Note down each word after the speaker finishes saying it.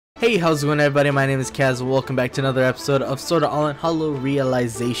Hey, how's it going, everybody? My name is Kaz. Welcome back to another episode of Sword Art Online Hollow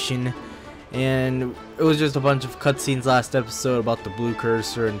Realization. And it was just a bunch of cutscenes last episode about the blue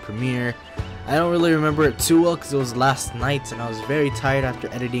cursor and Premiere. I don't really remember it too well because it was last night and I was very tired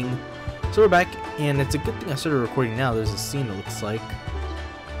after editing. So we're back, and it's a good thing I started recording now. There's a scene, it looks like.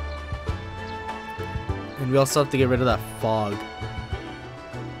 And we also have to get rid of that fog.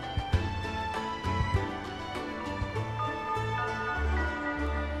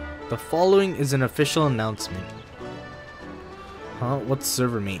 The following is an official announcement. Huh? What's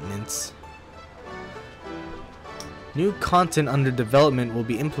server maintenance? New content under development will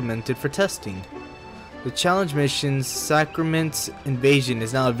be implemented for testing. The challenge mission Sacrament Invasion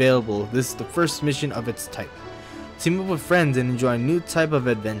is now available. This is the first mission of its type. Team up with friends and enjoy a new type of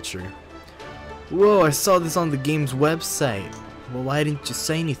adventure. Whoa, I saw this on the game's website. Well, why didn't you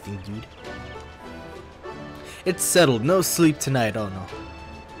say anything, dude? It's settled. No sleep tonight. Oh no.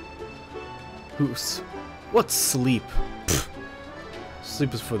 What's sleep? Pfft.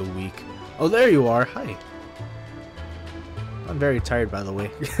 Sleep is for the weak. Oh, there you are. Hi. I'm very tired, by the way.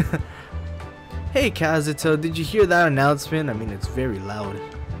 Hey, Kazuto, did you hear that announcement? I mean, it's very loud.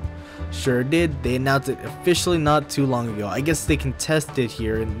 Sure did. They announced it officially not too long ago. I guess they can test it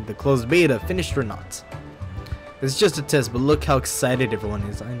here in the closed beta, finished or not. It's just a test, but look how excited everyone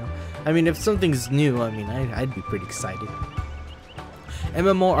is. I know. I mean, if something's new, I mean, I'd be pretty excited.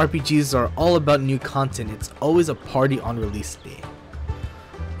 MMORPGs are all about new content. It's always a party on release day.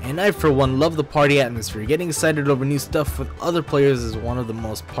 And I, for one, love the party atmosphere. Getting excited over new stuff with other players is one of the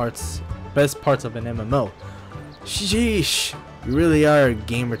best parts of an MMO. Sheesh, you really are a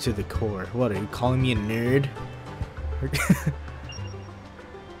gamer to the core. What, are you calling me a nerd?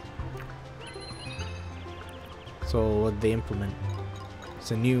 So what they implement?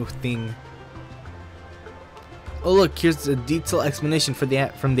 It's a new thing. Oh look, here's a detailed explanation from the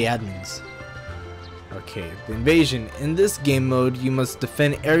admins. Okay, the invasion. In this game mode, you must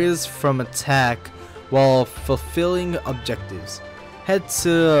defend areas from attack while fulfilling objectives. Head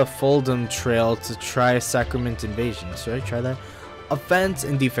to Foldham Trail to try Sacrament Invasion. Should I try that? Offense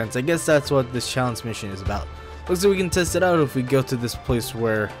and defense. I guess that's what this challenge mission is about. Looks like we can test it out if we go to this place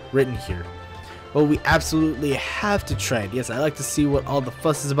where written here. Well, we absolutely have to try it. Yes, I like to see what all the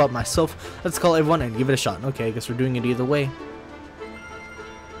fuss is about myself. Let's call everyone and give it a shot. Okay, I guess we're doing it either way.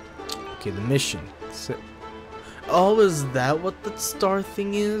 Okay, the mission. Oh, is that what the star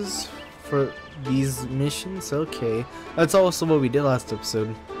thing is for these missions? Okay, that's also what we did last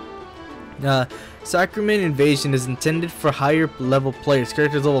episode. Sacrament Invasion is intended for higher level players.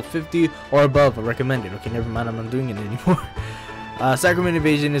 Characters level 50 or above are recommended. Okay, never mind, I'm not doing it anymore. Sacrament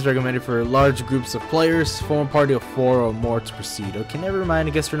Invasion is recommended for large groups of players. Form a party of 4 or more to proceed. Okay, never mind.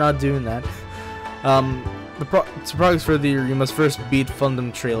 I guess we're not doing that. To progress further, you must first beat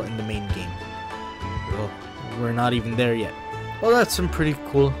Foldham Trail in the main game. Well, we're not even there yet. Well, that's some pretty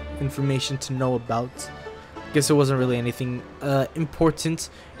cool information to know about. Guess it wasn't really anything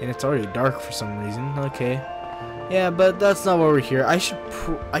important, and it's already dark for some reason. Okay. Yeah, but that's not why we're here. I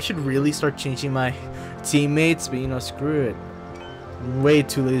should really start changing my teammates, but you know, screw it. I'm way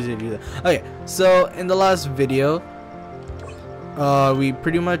too lazy to do that. Okay, so in the last video, we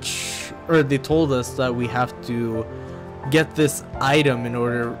pretty much, or they told us that we have to get this item in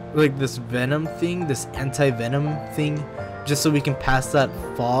order, like this venom thing, this anti-venom thing, just so we can pass that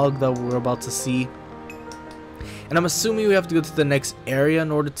fog that we're about to see. And I'm assuming we have to go to the next area in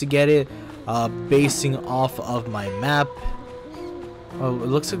order to get it, basing off of my map. Oh, it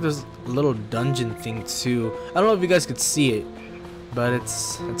looks like there's a little dungeon thing too. I don't know if you guys could see it, but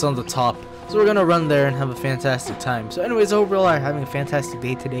it's on the top. So we're gonna run there and have a fantastic time. So anyways, overall, I'm having a fantastic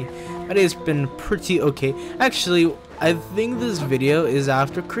day today. My day's been pretty okay. Actually, I think this video is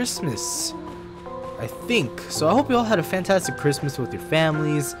after Christmas. I think. So I hope you all had a fantastic Christmas with your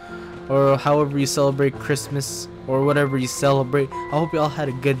families, or however you celebrate Christmas, or whatever you celebrate. I hope you all had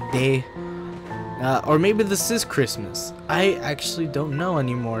a good day. Or maybe this is Christmas. I actually don't know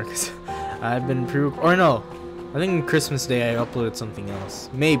anymore, because I've been or no. I think on Christmas Day I uploaded something else.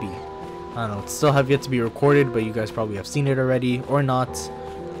 Maybe. I don't know. It still have yet to be recorded, but you guys probably have seen it already or not.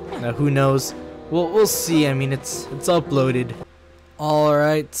 Who knows? We'll see. I mean, it's uploaded.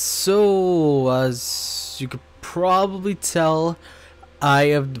 Alright, so as you could probably tell, I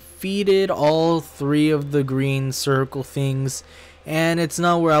have defeated all 3 of the green circle things, and it's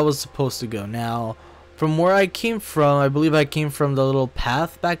not where I was supposed to go. Now, from where I came from, I believe I came from the little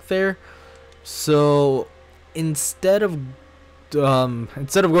path back there. So instead of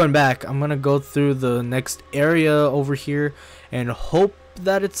going back, I'm gonna go through the next area over here and hope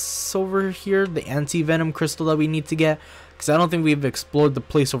that it's over here, the Antivenom Crystal that we need to get, because I don't think we've explored the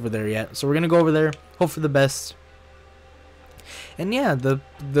place over there yet. So we're gonna go over there, hope for the best. And yeah,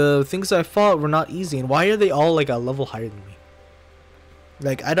 the things I fought were not easy. And why are they all like a level higher than me?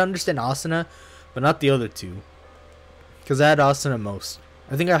 Like, I'd understand Asuna, but not the other two, because I had Asuna most.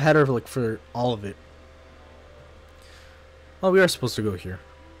 I think I had her like for all of it. Oh, we are supposed to go here.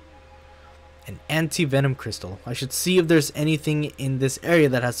 An Antivenom Crystal. I should see if there's anything in this area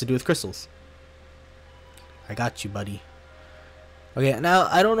that has to do with crystals. I got you, buddy. Okay, now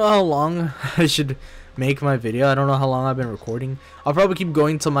I don't know how long I should make my video. I don't know how long I've been recording. I'll probably keep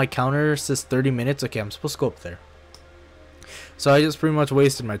going till my counter says 30 minutes. Okay, I'm supposed to go up there. So I just pretty much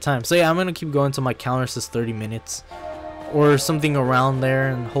wasted my time. So yeah, I'm gonna keep going till my counter says 30 minutes. Or something around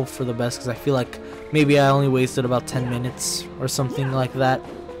there, and hope for the best, because I feel like maybe I only wasted about 10 minutes or something like that.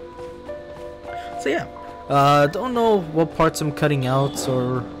 So yeah, don't know what parts I'm cutting out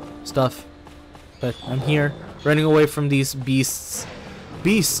or stuff, but I'm here, running away from these beasts.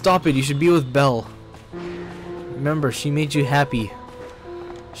 Beast, stop it, you should be with Belle. Remember, she made you happy.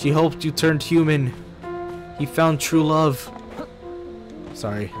 She hoped you turned human. He found true love.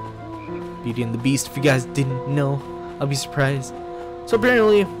 Sorry, Beauty and the Beast, if you guys didn't know. I'll be surprised. So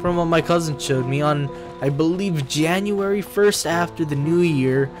apparently, from what my cousin showed me, on I believe January 1st after the new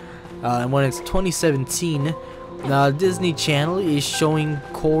year, and when it's 2017, Disney Channel is showing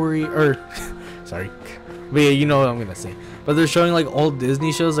Cory, or sorry, but yeah, you know what I'm gonna say. But they're showing like old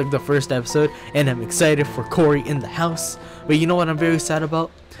Disney shows, like the first episode, and I'm excited for Cory in the house. But you know what I'm very sad about?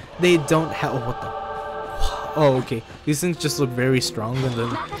 They don't have. Oh, what the? Oh, okay. These things just look very strong, and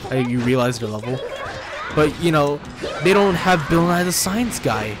then you realize their level. But, you know, they don't have Bill Nye the Science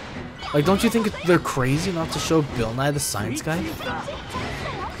Guy. Like, don't you think they're crazy not to show Bill Nye the Science Guy?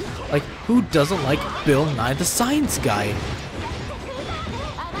 Like, who doesn't like Bill Nye the Science Guy?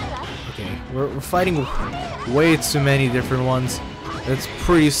 Okay, we're fighting way too many different ones. It's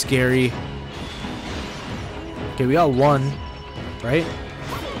pretty scary. Okay, we got one, right?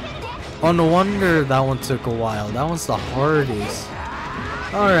 Oh, no wonder that one took a while. That one's the hardest.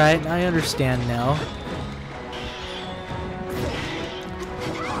 Alright, I understand now.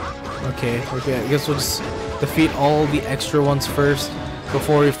 Okay, I guess we'll just defeat all the extra ones first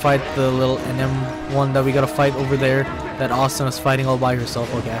before we fight the little NM one that we gotta fight over there that Asuna's fighting all by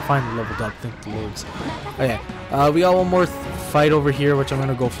herself. Okay, I finally leveled up, thank the lords. Okay, we got one more fight over here, which I'm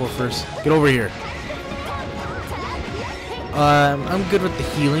gonna go for first. Get over here. I'm good with the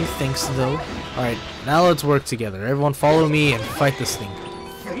healing, thanks though. Alright, now let's work together. Everyone follow me and fight this thing.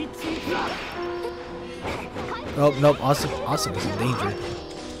 Oh, nope, Asuna is in danger.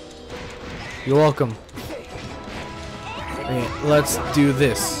 You're welcome. Okay, let's do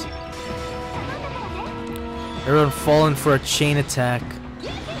this. Everyone falling for a chain attack.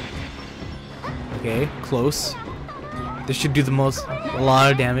 Okay, close. This should do a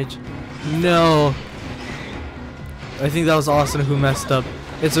lot of damage. No. I think that was Asuna who messed up.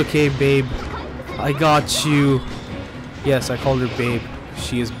 It's okay, babe. I got you. Yes, I called her babe.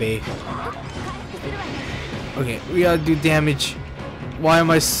 She is babe. Okay, we gotta do damage. Why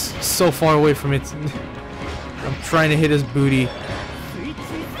am I so far away from it? I'm trying to hit his booty.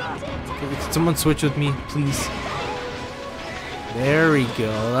 Can someone switch with me, please? There we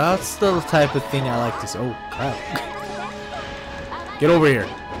go. That's the type of thing I like to see. Oh, crap. Get over here.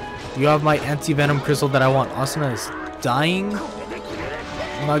 You have my Antivenom Crystal that I want. Asuna is dying.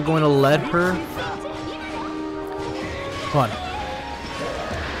 I'm not going to let her. Come on.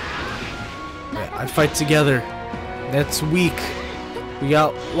 Yeah, I fight together. That's weak. We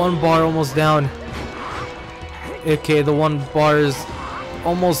got one bar almost down. Okay, the one bar is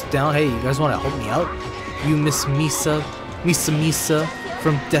almost down. Hey, you guys want to help me out? You Miss Misa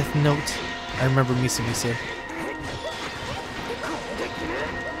from Death Note. I remember Misa.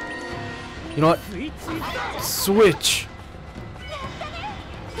 You know what? Switch.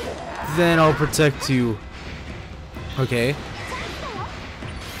 Then I'll protect you. Okay.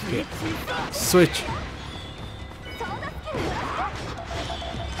 Okay. Switch.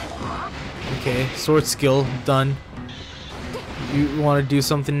 Okay, sword skill, done. You want to do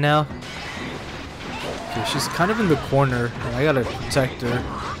something now? Okay, she's kind of in the corner, and I gotta protect her.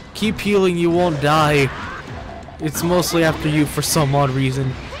 Keep healing, you won't die. It's mostly after you for some odd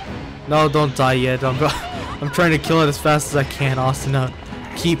reason. No, don't die yet. I'm trying to kill it as fast as I can, Asuna.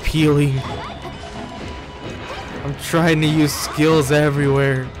 Keep healing. I'm trying to use skills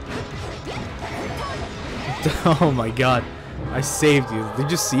everywhere. Oh my god. I saved you. Did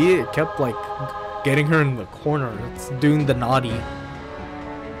you see it? It kept like getting her in the corner. It's doing the naughty.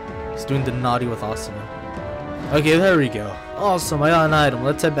 It's doing the naughty with Asuna. Okay, there we go. Awesome, I got an item.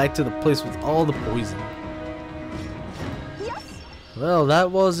 Let's head back to the place with all the poison. Well,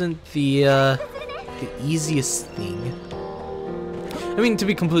 that wasn't the easiest thing. I mean, to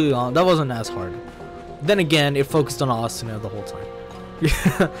be completely honest, that wasn't as hard. Then again, it focused on Asuna the whole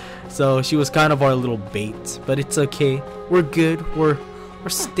time. So she was kind of our little bait, but it's okay. We're good. We're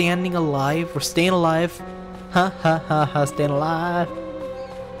standing alive. We're staying alive. Ha ha ha ha, staying alive.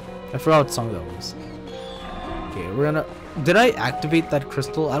 I forgot what song that was. Okay, we're gonna... Did I activate that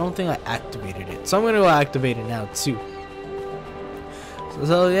crystal? I don't think I activated it. So I'm gonna go activate it now too.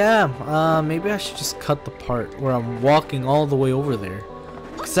 So yeah, maybe I should just cut the part where I'm walking all the way over there.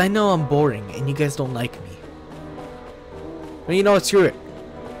 Because I know I'm boring and you guys don't like me. But you know what, screw it.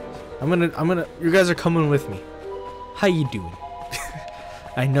 You guys are coming with me. How you doing?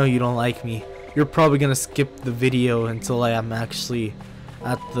 I know you don't like me. You're probably gonna skip the video until I am actually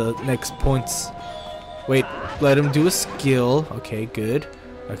at the next points. Wait, let him do a skill. Okay, good.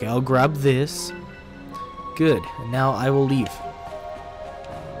 Okay, I'll grab this. Good, and now I will leave.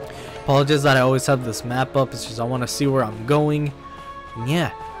 Apologize that I always have this map up. It's just I want to see where I'm going. And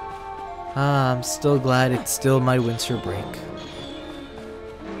yeah, I'm still glad it's still my winter break.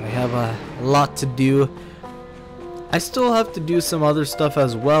 I have a lot to do. I still have to do some other stuff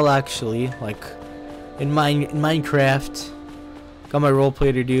as well, actually, like in Minecraft. Got my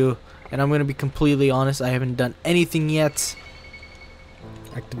roleplay to do, and I'm gonna be completely honest, I haven't done anything yet.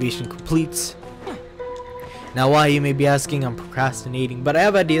 Activation complete. Now, why, you may be asking, I'm procrastinating, but I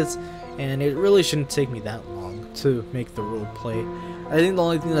have ideas, and it really shouldn't take me that long to make the roleplay. I think the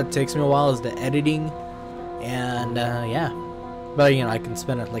only thing that takes me a while is the editing, and yeah. But you know, I can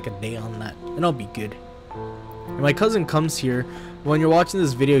spend like a day on that, and I'll be good. And my cousin comes here. When you're watching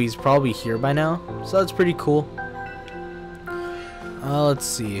this video, he's probably here by now, so that's pretty cool. Let's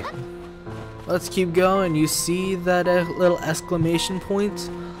see. Let's keep going. You see that little exclamation point?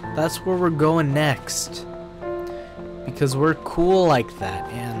 That's where we're going next. Because we're cool like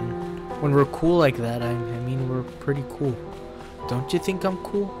that, and when we're cool like that, I mean we're pretty cool. Don't you think I'm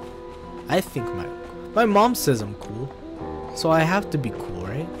cool? I think my mom says I'm cool, so I have to be cool,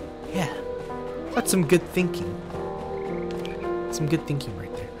 right? Yeah, that's some good thinking. Some good thinking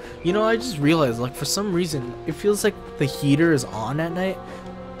right there. You know, I just realized, like, for some reason it feels like the heater is on at night,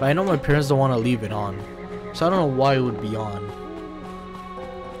 but I know my parents don't want to leave it on, so I don't know why it would be on.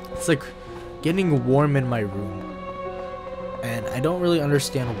 It's like getting warm in my room, and I don't really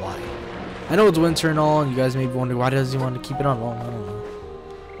understand why. I know it's winter and all, and you guys may be wondering, why does he want to keep it on? Well, I don't know.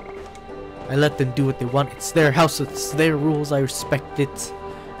 I let them do what they want. It's their house, it's their rules. I respect it.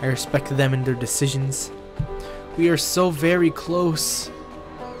 I respect them and their decisions. We are so very close.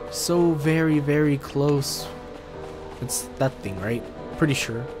 So very, very close. It's that thing, right? Pretty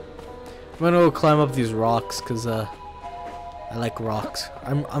sure. I'm gonna go climb up these rocks, because I like rocks.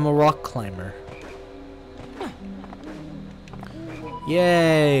 I'm a rock climber.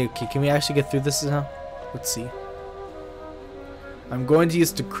 Yay! Okay, can we actually get through this now? Let's see. I'm going to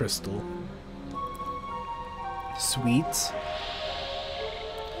use the crystal. Sweet.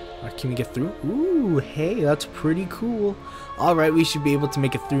 Can we get through? Ooh, hey, that's pretty cool. Alright, we should be able to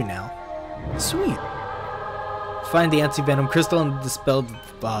make it through now. Sweet. Find the Antivenom Crystal and dispel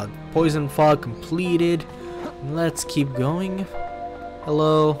the poison fog completed. Let's keep going.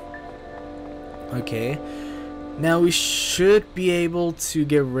 Hello. Okay. Now we should be able to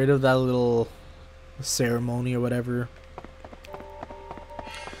get rid of that little ceremony or whatever.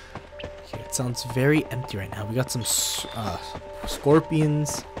 Okay, it sounds very empty right now. We got some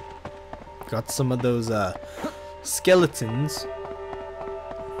scorpions. Got some of those skeletons.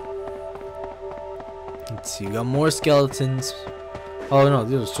 Let's see, we got more skeletons. Oh no,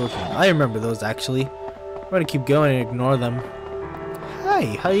 these are scorpions. I remember those actually. I'm gonna keep going and ignore them.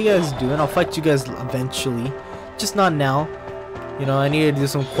 Hi, how you guys doing? I'll fight you guys eventually. Just not now. You know, I need to do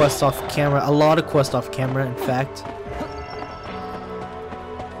some quests off camera. A lot of quests off camera, in fact.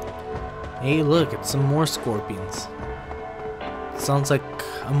 Hey, look, it's some more scorpions. Sounds like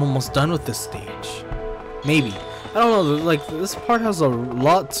I'm almost done with this stage. Maybe. I don't know, like, this part has a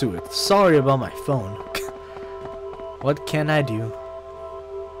lot to it. Sorry about my phone. What can I do?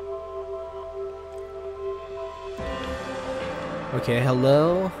 Okay,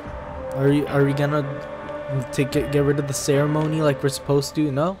 hello? Are we gonna get rid of the ceremony like we're supposed to?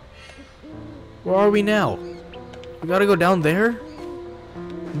 No? Where are we now? We gotta go down there?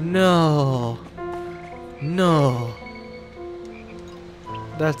 No. No.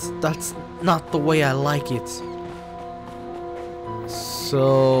 That's not the way I like it.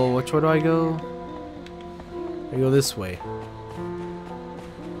 So, which way do I go? I go this way.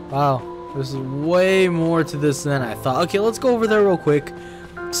 Wow, there's way more to this than I thought. Okay, let's go over there real quick.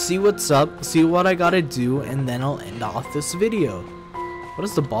 See what's up, see what I gotta do, and then I'll end off this video. What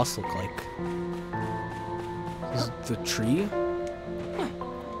does the boss look like? Is it the tree?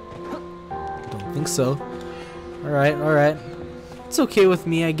 Don't think so. Alright, alright. It's okay with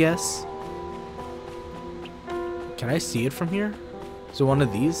me, I guess. Can I see it from here? Is it one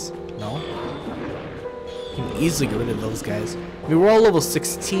of these? No. You can easily get rid of those guys. I mean, we're all level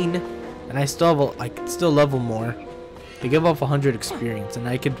 16, and I still have I could still level more. They give off 100 experience, and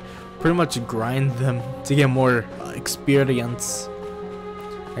I could pretty much grind them to get more experience.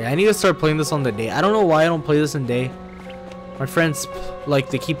 Okay, I need to start playing this on the day. I don't know why I don't play this in day. My friends, like,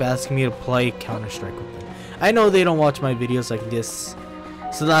 they keep asking me to play Counter-Strike with them. I know they don't watch my videos like this,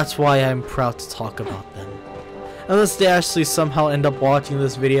 so that's why I'm proud to talk about them. Unless they actually somehow end up watching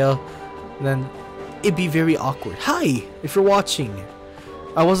this video, then it'd be very awkward. Hi, if you're watching.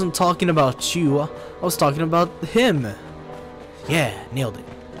 I wasn't talking about you, I was talking about him. Yeah, nailed it.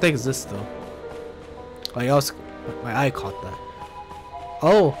 What the heck is this though? My eye caught that.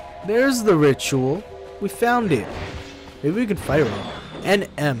 Oh, there's the ritual. We found it. Maybe we can fight it.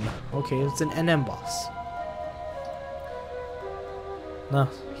 NM. Okay, it's an NM boss. No,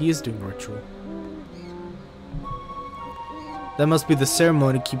 he is doing a ritual. That must be the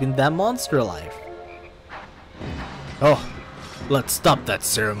ceremony keeping that monster alive. Oh, let's stop that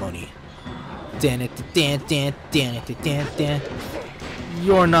ceremony. Dan it, dan, dan, dan it, dan, dan.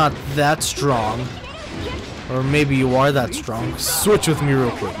 You're not that strong. Or maybe you are that strong. Switch with me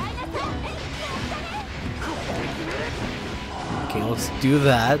real quick. Okay, let's do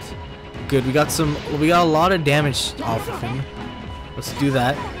that. Good, we got a lot of damage off of him. Let's do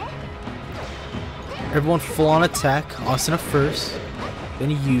that. Everyone full on attack. Asuna first.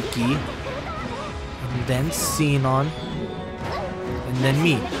 Then Yuki. And then Xenon. And then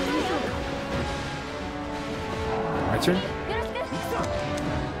me. My turn?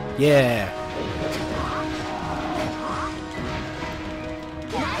 Yeah.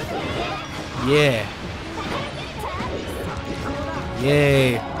 Yeah.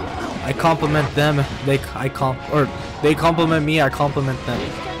 Yay. I compliment them. They compliment me, I compliment them.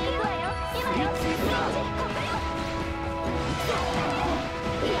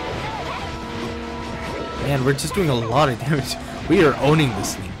 Man, we're just doing a lot of damage. We are owning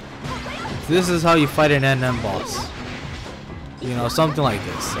this thing. This is how you fight an NM boss. You know, something like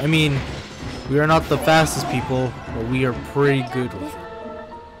this. I mean, we are not the fastest people, but we are pretty good with it.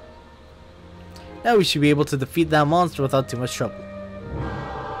 Now we should be able to defeat that monster without too much trouble.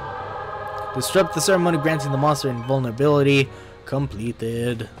 Disrupt the ceremony granting the monster invulnerability.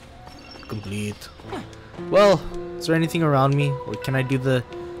 Completed. Complete. Well, is there anything around me? Or can I do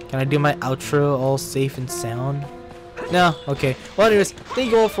my outro all safe and sound? No? Okay. Well, anyways,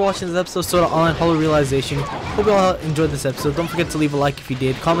 thank you all for watching this episode of Online Hollow Realization. Hope you all enjoyed this episode. Don't forget to leave a like if you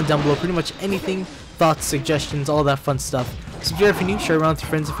did. Comment down below pretty much anything, thoughts, suggestions, all that fun stuff. Subscribe if you're new, share around with your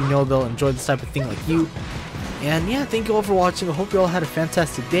friends if you know they'll enjoy this type of thing like you. And yeah, thank you all for watching. I hope you all had a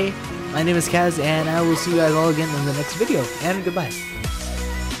fantastic day. My name is Kaz, and I will see you guys all again in the next video. And goodbye.